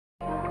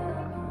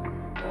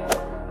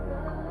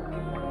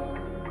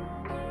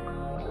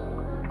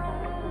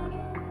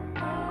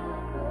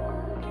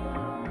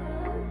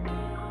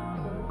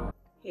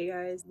Hey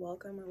guys,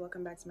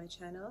 welcome back to my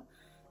channel.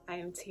 I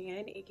am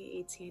Tian,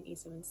 aka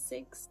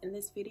TIANNE876. In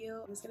this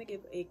video, I'm just gonna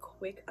give a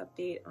quick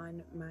update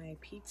on my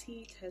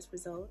PT test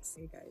results.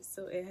 Hey guys,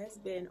 so it has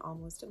been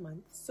almost a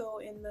month. So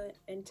in the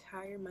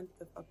entire month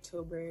of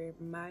October,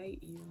 my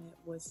unit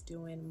was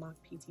doing mock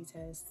PT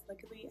tests.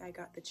 Luckily, I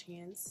got the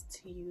chance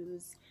to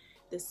use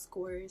the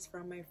scores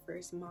from my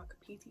first mock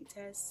PT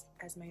test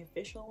as my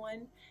official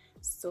one.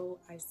 So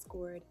I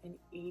scored an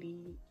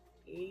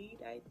 88,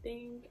 I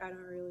think. I don't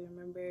really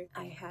remember.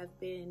 I have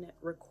been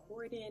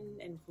recording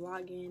and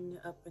vlogging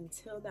up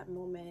until that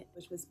moment,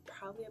 which was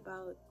probably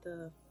about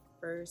the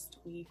first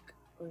week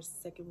or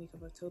second week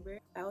of October.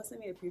 I also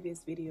made a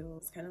previous video.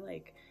 It's kind of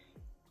like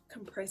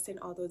compressing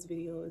all those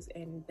videos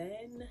and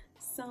then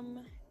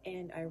some,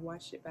 and I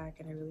watched it back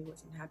and I really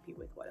wasn't happy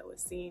with what I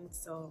was seeing.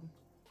 So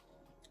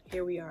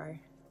here we are,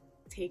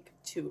 take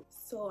two.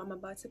 So I'm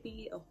about to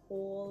be a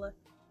whole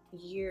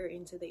year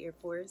into the Air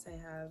Force. I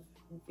have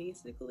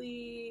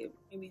basically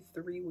maybe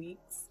 3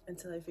 weeks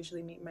until I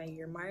officially meet my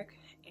year mark,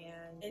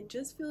 and it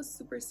just feels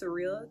super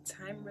surreal.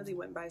 Time really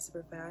went by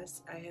super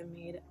fast. I have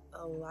made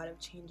a lot of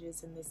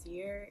changes in this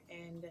year,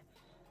 and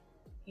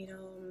you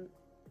know,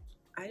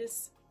 I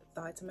just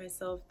thought to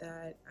myself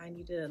that I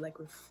need to like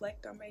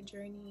reflect on my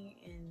journey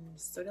and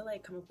sort of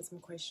like come up with some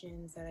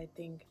questions that I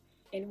think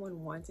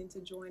anyone wanting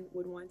to join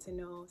would want to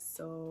know.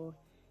 So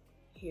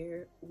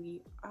here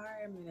we are.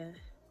 I'm gonna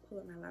pull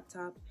up my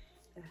laptop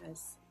that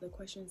has the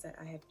questions that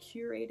I have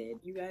curated.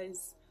 You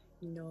guys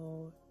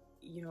know,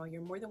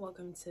 you're more than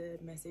welcome to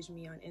message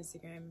me on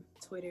Instagram,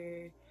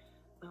 Twitter,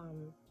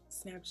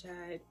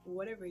 Snapchat,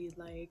 whatever you'd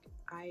like.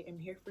 I am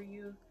here for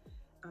you.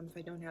 If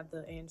I don't have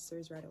the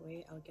answers right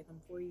away, I'll get them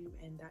for you,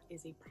 and that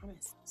is a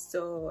promise.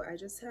 So I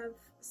just have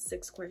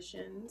 6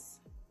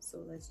 questions. So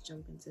let's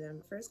jump into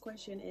them. First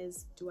question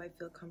is, do I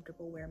feel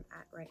comfortable where I'm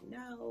at right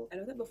now? I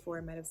know that before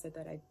I might have said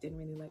that I didn't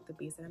really like the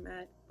base that I'm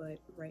at, but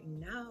right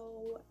now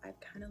I've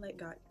kind of like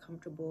got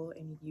comfortable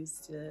and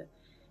used to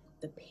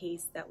the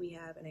pace that we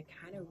have, and I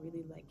kind of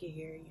really like it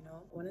here, you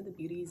know? One of the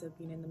beauties of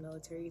being in the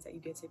military is that you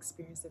get to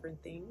experience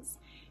different things,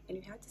 and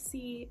you have to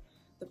see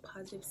the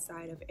positive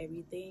side of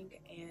everything.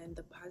 And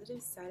the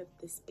positive side of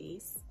this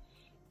base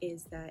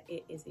is that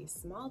it is a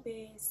small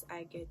base.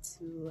 I get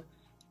to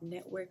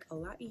network a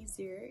lot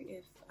easier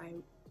if I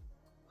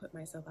put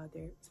myself out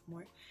there some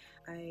more.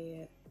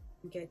 I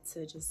get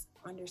to just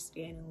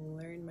understand and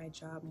learn my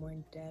job more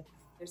in depth.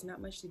 There's not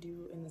much to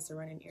do in the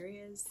surrounding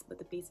areas, but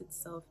the base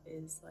itself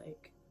is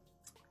like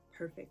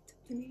perfect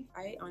to me.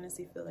 I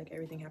honestly feel like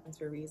everything happens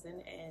for a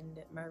reason, and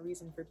my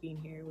reason for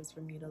being here was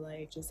for me to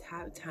like just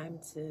have time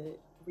to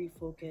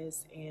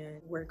refocus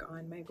and work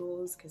on my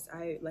goals, because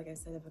like I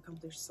said, I've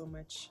accomplished so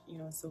much,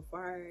 so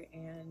far,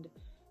 and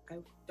I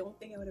don't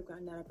think I would have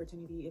gotten that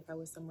opportunity if I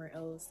was somewhere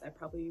else. I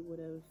probably would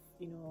have,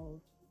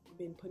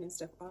 been putting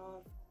stuff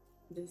off.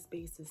 This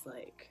base is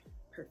like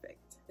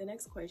perfect. The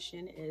next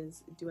question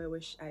is, do I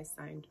wish I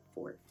signed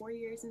for 4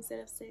 years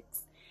instead of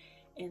 6?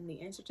 And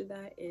the answer to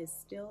that is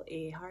still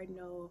a hard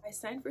no. I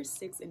signed for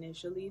 6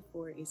 initially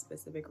for a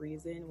specific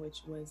reason,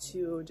 which was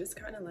to just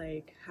kind of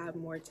like have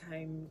more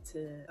time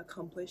to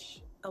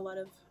accomplish a lot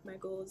of my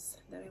goals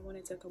that I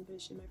wanted to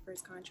accomplish in my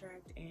first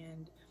contract.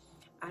 And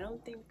I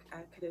don't think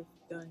I could have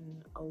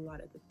done a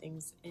lot of the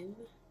things in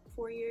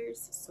 4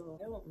 years, so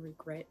I won't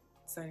regret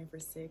signing for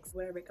 6.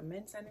 Would I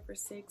recommend signing for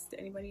 6 to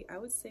anybody? I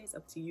would say it's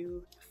up to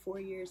you.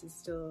 4 years is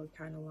still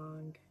kind of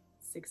long.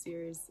 6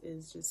 years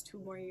is just 2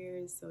 more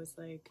years, so it's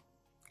like,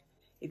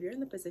 if you're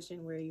in the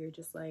position where you're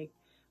just like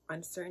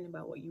uncertain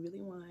about what you really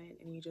want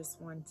and you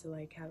just want to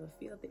like have a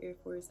feel of the Air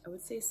Force, I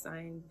would say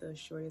sign the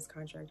shortest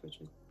contract, which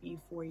would be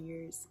 4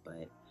 years,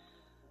 but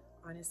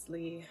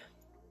honestly,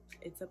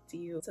 it's up to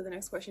you. So the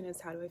next question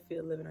is, how do I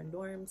feel living on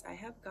dorms? I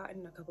have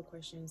gotten a couple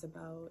questions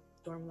about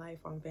dorm life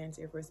on Vance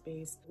Air Force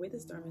Base. The way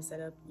this dorm is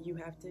set up, you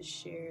have to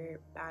share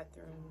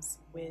bathrooms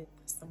with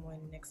someone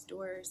next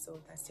door,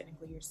 so that's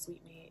technically your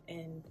suite mate.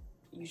 And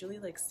usually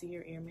like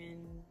senior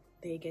airmen,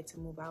 they get to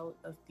move out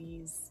of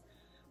these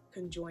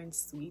conjoined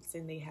suites,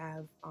 and they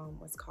have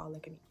what's called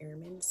like an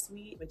airman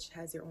suite, which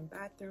has their own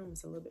bathroom.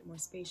 It's a little bit more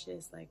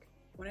spacious. Like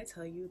when I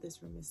tell you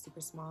this room is super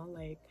small,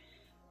 like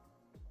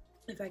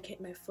if I kick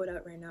my foot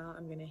out right now,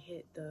 I'm gonna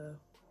hit the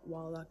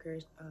wall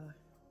lockers. I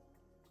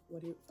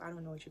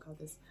don't know what you call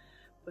this,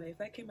 but if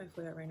I kick my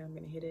foot out right now, I'm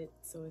gonna hit it.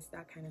 So it's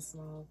that kind of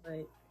small,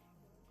 but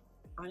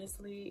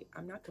honestly,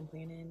 I'm not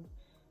complaining.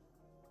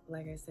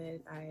 Like I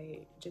said,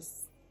 I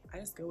just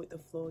go with the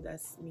flow.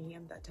 That's me.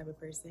 I'm that type of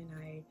person.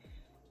 I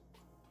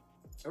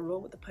roll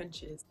with the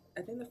punches.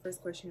 I think the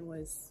first question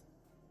was,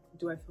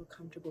 do I feel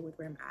comfortable with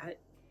where I'm at?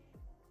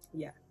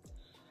 Yeah.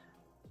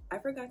 I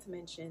forgot to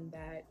mention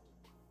that,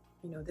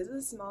 this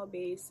is a small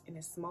base in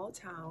a small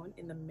town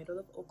in the middle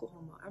of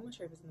Oklahoma. I'm not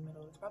sure if it's in the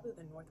middle. It's probably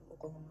the north of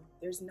Oklahoma.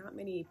 There's not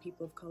many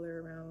people of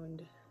color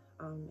around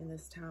in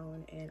this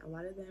town, and a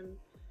lot of them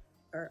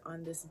are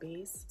on this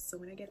base. So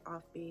when I get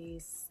off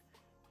base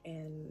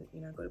and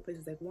I go to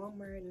places like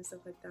Walmart and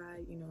stuff like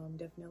that, I'm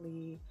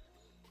definitely,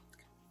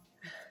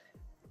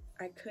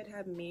 I could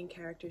have main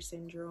character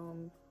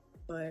syndrome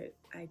but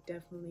I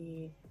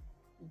definitely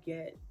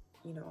get,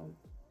 you know,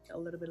 a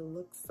little bit of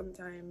looks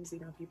sometimes. You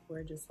know, people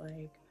are just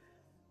like,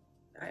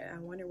 I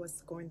wonder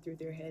what's going through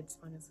their heads,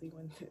 honestly,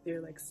 when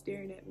they're like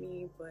staring at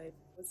me. But I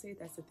would say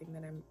that's the thing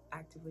that I'm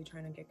actively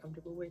trying to get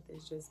comfortable with,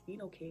 is just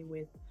being okay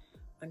with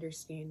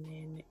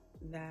understanding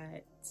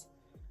that,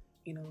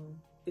 you know,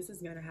 this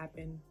is gonna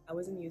happen. I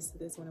wasn't used to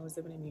this when I was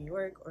living in New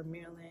York or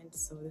Maryland,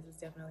 so this is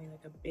definitely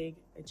like a big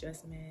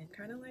adjustment.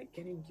 Kind of like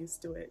getting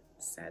used to it,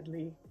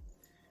 sadly.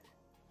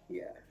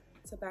 Yeah.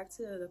 So back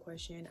to the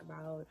question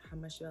about how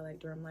much do I like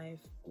dorm life.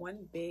 One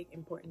big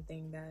important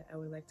thing that I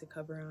would like to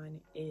cover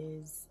on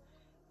is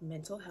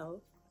mental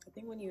health. I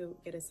think when you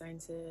get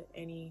assigned to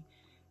any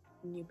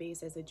new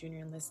base as a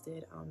junior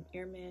enlisted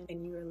airman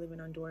and you are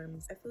living on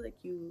dorms, I feel like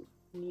you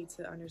need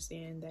to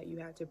understand that you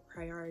have to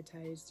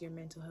prioritize your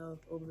mental health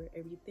over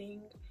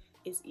everything.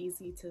 It's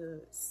easy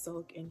to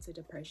sulk into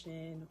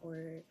depression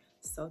or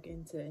sulk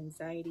into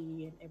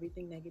anxiety and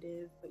everything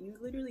negative, but you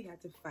literally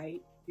have to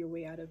fight your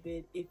way out of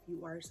it if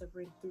you are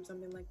suffering through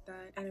something like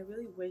that. And I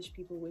really wish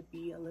people would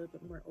be a little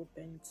bit more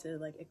open to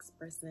like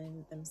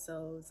expressing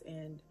themselves.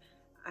 And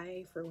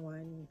I, for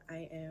one,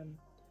 I am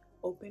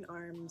open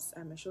arms.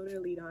 I'm a shoulder to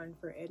lean on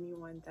for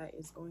anyone that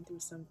is going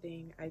through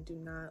something. I do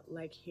not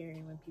like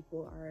hearing when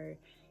people are,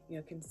 you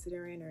know,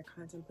 considering or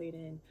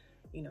contemplating,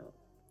 you know,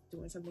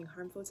 doing something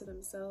harmful to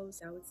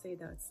themselves. I would say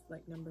that's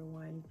like number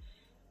one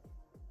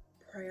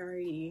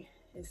priority,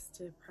 is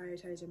to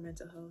prioritize your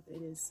mental health.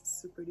 It is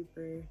super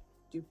duper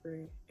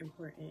duper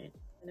important.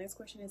 The next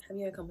question is, have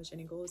you accomplished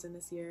any goals in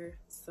this year?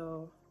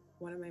 So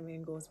one of my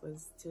main goals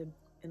was to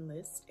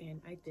enlist,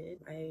 and I did.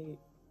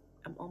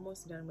 I'm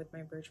almost done with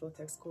my virtual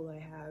tech school. I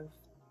have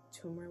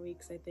 2 more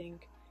weeks, I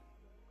think.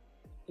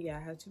 Yeah,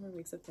 I have 2 more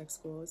weeks of tech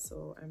school,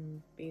 so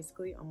I'm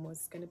basically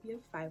almost gonna be a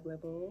 5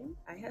 level.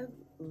 I have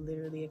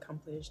literally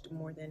accomplished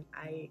more than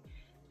I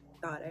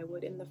thought I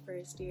would in the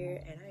first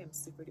year, and I am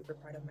super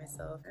duper proud of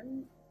myself.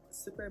 I'm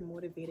super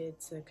motivated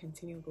to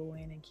continue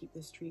going and keep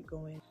the streak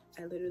going.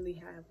 I literally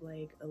have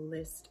like a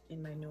list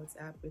in my notes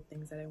app with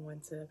things that I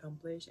want to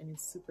accomplish, and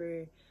it's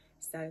super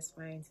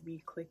satisfying to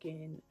be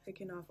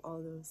picking off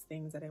all those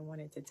things that I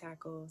wanted to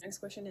tackle. Next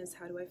question is,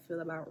 how do I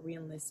feel about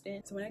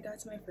re-enlisting? So when I got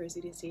to my first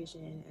duty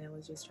station and I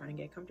was just trying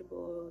to get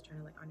comfortable, trying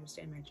to like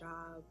understand my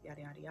job,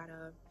 yada yada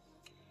yada,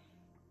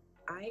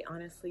 I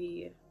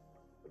honestly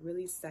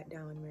really sat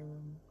down in my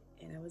room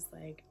and I was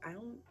like, I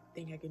don't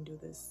think I can do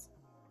this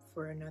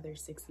for another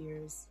 6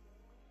 years,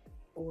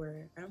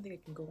 or I don't think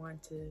I can go on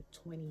to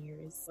 20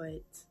 years,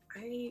 but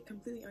I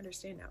completely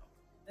understand now.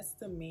 That's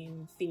the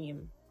main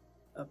theme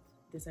of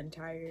this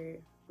entire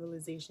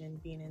realization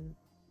being in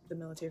the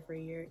military for a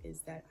year,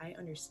 is that I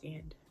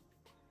understand.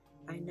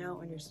 I now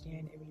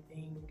understand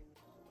everything.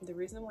 The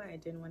reason why I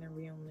didn't want to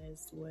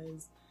re-enlist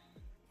was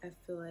I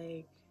feel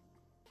like,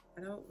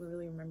 I don't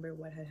really remember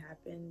what had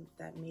happened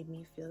that made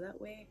me feel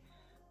that way,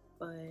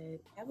 but I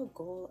have a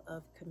goal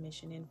of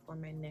commissioning for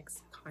my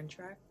next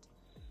contract.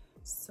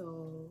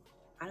 So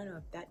I don't know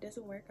if that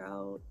doesn't work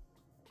out.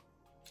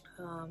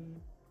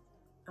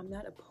 I'm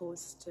not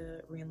opposed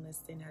to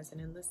re-enlisting as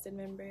an enlisted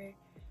member,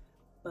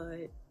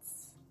 but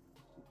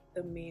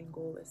the main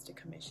goal is to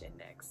commission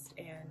next,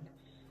 and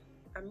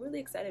I'm really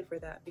excited for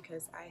that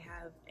because I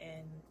have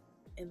an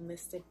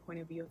enlisted point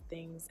of view of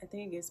things. I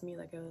think it gives me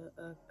like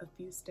a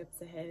few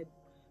steps ahead,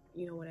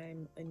 you know, when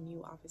I'm a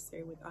new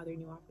officer with other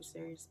new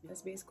officers.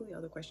 That's basically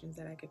all the questions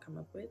that I could come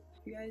up with.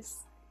 If you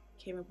guys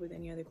came up with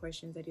any other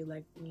questions that you'd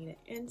like me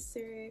to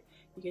answer,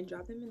 you can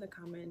drop them in the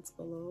comments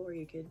below, or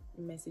you could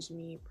message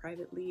me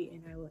privately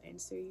and I will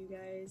answer you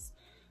guys.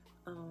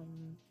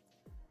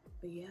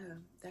 But yeah,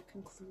 that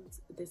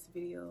concludes this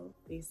video.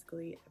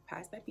 Basically, I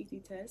passed my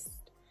PT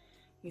test.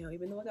 You know,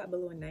 even though I got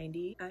below a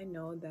 90, I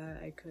know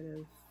that I could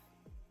have,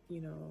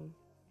 you know,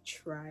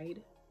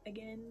 tried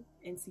again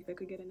and see if I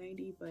could get a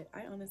 90, but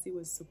I honestly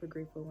was super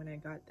grateful when I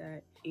got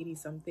that 80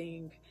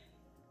 something.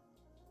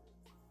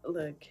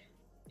 Look,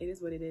 it is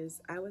what it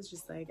is. I was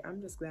just like, I'm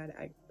just glad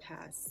I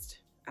passed.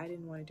 I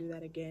didn't want to do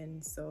that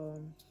again,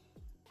 so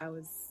I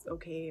was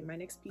okay. My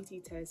next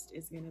PT test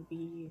is gonna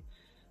be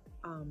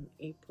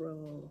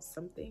April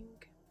something.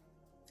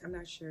 I'm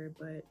not sure,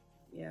 but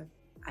yeah,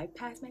 I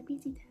passed my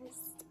PT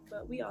test,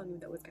 but we all knew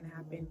that was gonna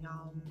happen,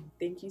 y'all.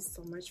 Thank you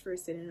so much for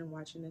sitting and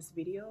watching this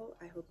video.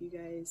 I hope you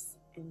guys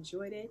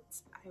enjoyed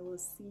it. I will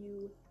see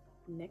you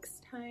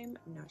next time.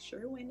 I'm not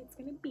sure when it's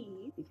gonna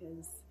be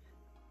because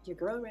your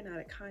girl ran out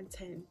of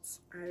content.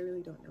 I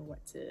really don't know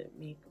what to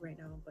make right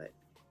now, but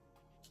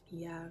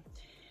yeah,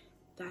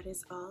 that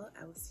is all.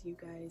 I will see you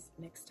guys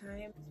next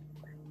time.